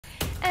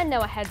And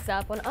now a heads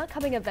up on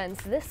upcoming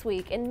events this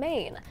week in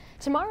Maine.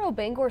 Tomorrow,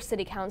 Bangor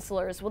City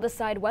Councilors will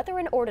decide whether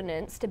an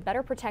ordinance to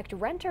better protect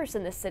renters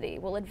in the city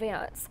will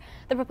advance.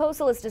 The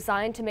proposal is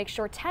designed to make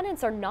sure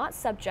tenants are not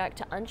subject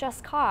to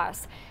unjust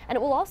costs, and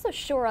it will also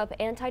shore up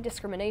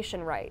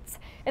anti-discrimination rights.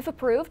 If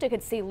approved, it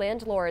could see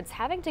landlords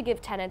having to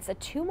give tenants a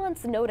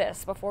 2-month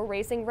notice before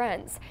raising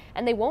rents,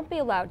 and they won't be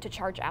allowed to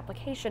charge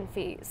application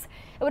fees.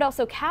 It would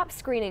also cap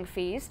screening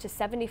fees to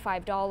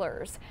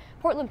 $75.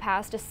 Portland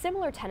passed a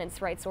similar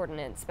tenants' rights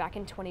ordinance back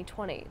in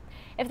 2020.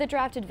 If the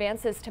draft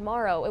advances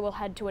tomorrow, it will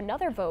head to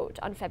another vote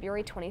on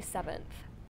February 27th.